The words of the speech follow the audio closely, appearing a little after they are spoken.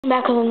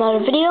Back with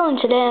another video,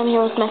 and today I'm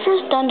here with my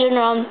first dungeon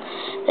around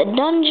the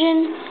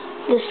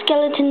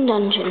skeleton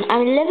dungeon.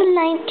 I'm level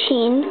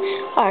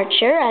 19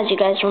 archer, as you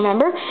guys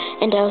remember,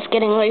 and I was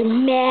getting like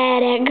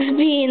mad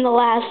XP in the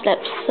last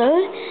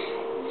episode.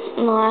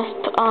 In the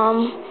last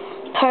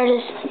part of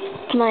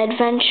my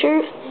adventure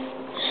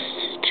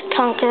to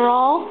conquer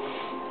all.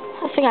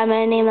 I think I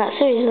might name that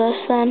series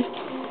this then.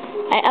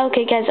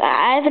 Okay guys,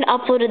 I haven't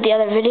uploaded the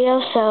other video,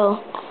 so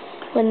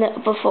when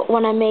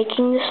I'm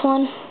making this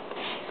one.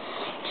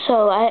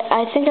 So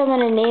I think I'm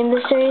gonna name the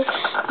series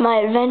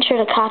My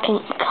Adventure to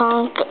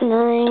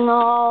Conquering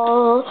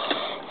All.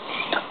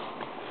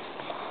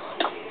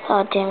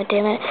 Oh damn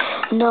it.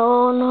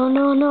 No.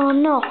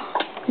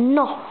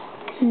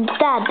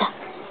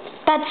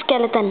 Bad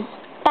skeleton.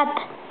 Bad,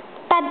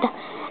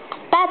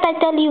 I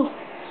tell you.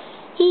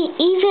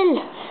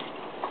 Evil.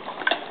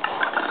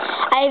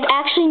 I've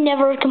actually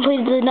never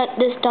completed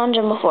this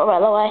dungeon before, by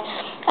the way.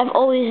 I've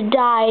always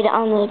died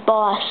on the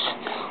boss,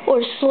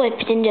 or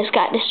slipped and just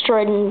got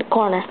destroyed in the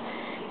corner.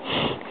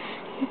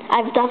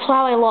 That's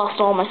how I lost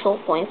all my soul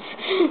points.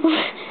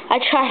 I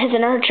tried as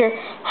an archer.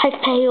 I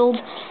failed.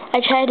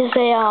 I tried as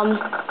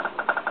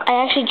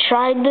I actually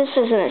tried this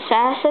as an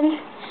assassin,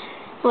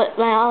 with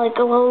my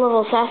a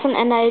low-level assassin,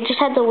 and I just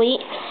had to wait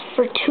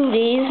for 2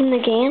 days in the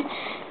game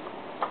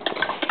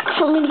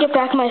for me to get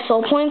back my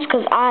soul points,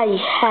 because I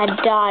had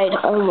died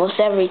almost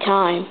every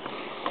time.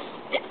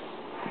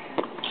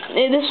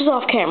 This was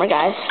off camera,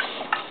 guys.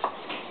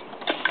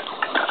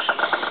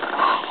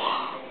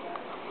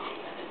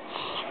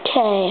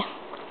 Okay.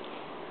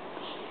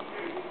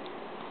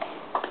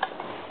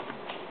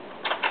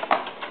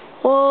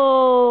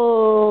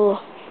 Whoa.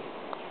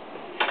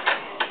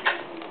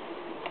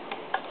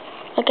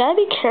 I gotta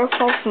be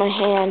careful with my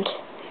hand.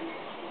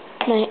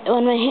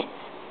 When my hand.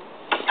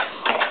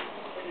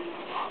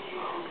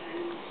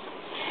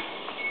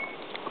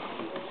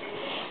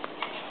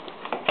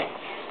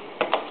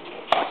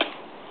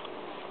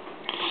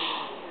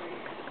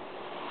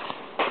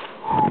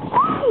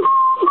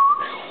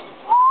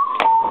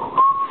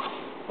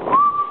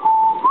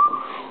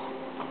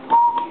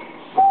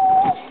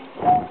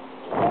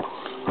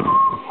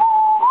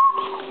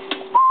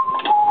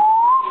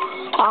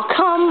 Oh,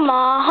 come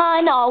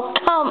on. Oh,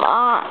 come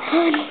on.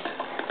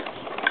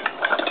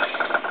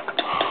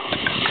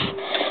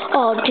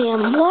 Oh,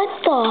 damn. What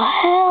the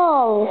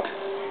hell?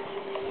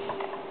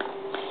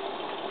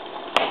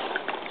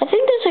 I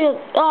think there's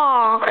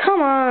oh,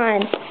 come on.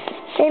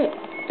 They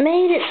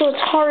made it so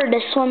it's harder to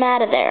swim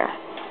out of there.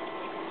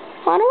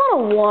 Oh, I don't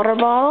want a water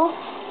bottle.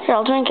 Here,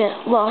 I'll drink it.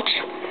 Watch.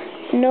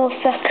 No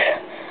effect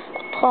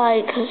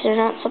applied, because you're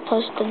not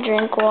supposed to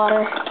drink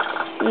water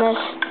in this.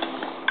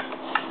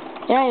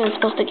 You're not even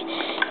supposed to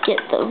get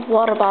the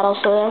water bottle,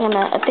 so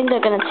I think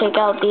they're gonna take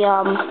out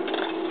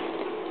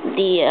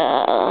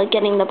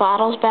getting the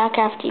bottles back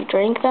after you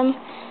drink them,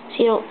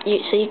 so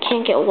you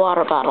can't get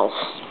water bottles.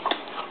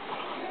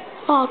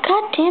 Oh,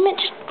 god damn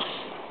it!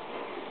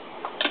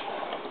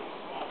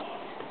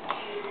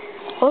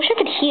 I wish I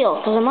could heal,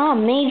 because I'm not a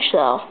mage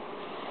though.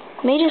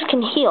 Mages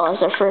can heal as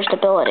their first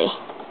ability.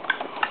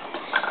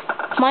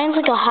 Mine's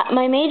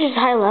my mage is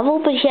high level,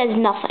 but he has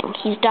nothing.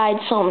 He's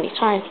died so many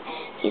times.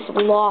 He's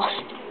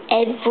lost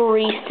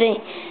everything.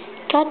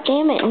 God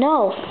damn it,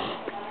 no.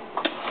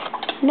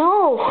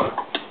 No.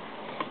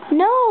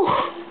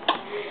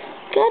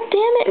 God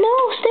damn it,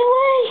 no, stay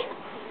away.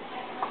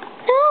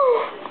 No.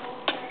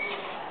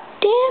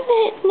 Damn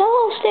it,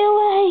 no, stay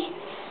away.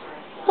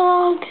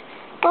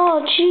 Oh,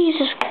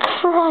 Jesus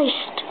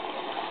Christ.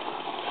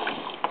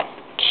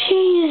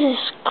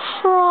 Jesus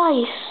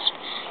Christ.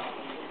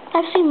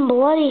 I've seen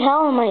bloody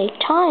hell in my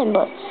time,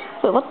 but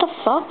wait, what the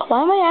fuck?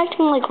 Why am I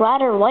acting like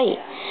red or white?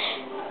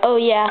 Oh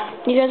yeah,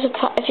 you guys,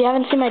 if you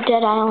haven't seen my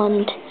Dead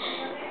Island,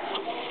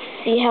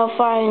 see how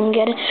far I can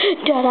get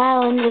Dead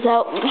Island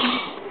without.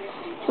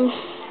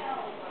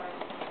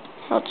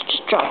 Let's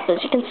just drop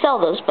those. You can sell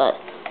those, but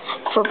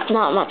for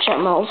not much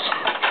emeralds.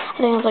 I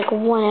think it's like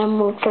 1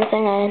 emerald per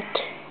thing I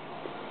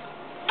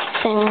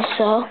think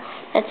so.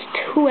 That's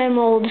 2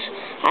 emeralds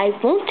I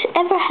won't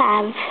ever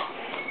have.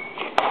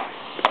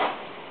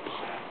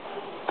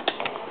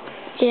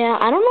 Yeah,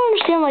 I don't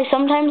understand why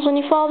sometimes when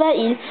you fall that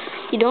you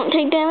don't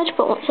take damage,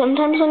 but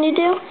sometimes when you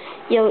do,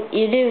 you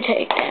do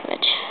take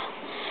damage.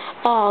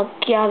 Oh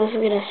god, this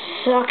is gonna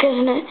suck,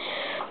 isn't it?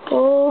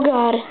 Oh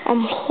god,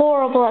 I'm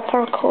horrible at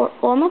parkour.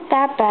 Well, I'm not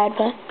that bad,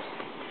 but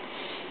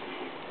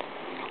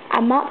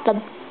I'm not the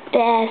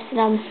best,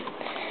 and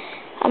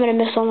I'm gonna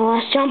miss on the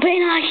last jump,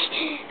 ain't I?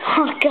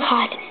 Oh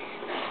god,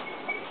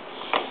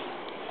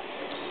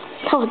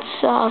 that would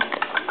suck.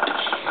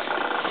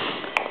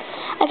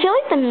 I feel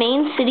like the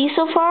main city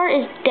so far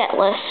is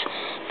debtless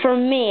for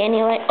me. And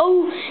you're like,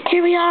 oh,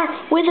 here we are,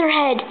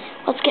 Witherhead.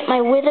 Let's get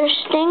my wither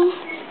string.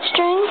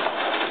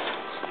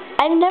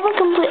 I've never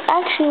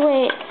actually,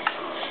 wait.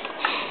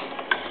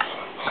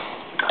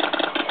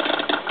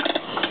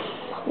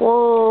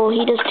 Whoa,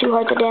 he does too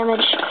hard the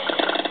damage.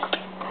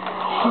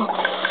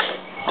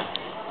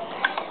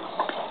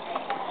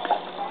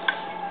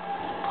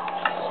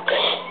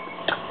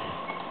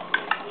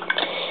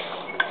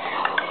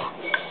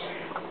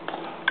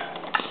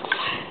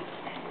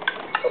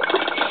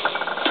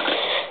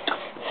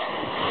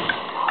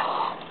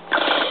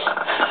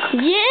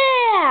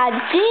 Yeah,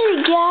 I did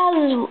it,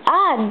 guys.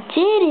 I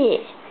did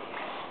it.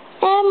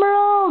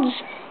 Emeralds.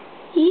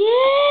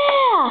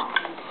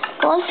 Yeah.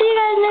 Well, I'll see you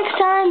guys next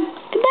time.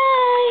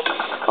 Goodbye.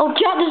 Oh,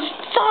 God, there's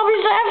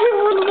zombies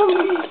everywhere.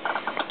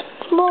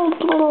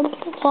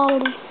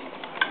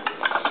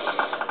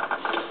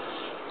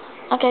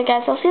 Okay,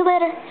 guys, I'll see you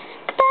later.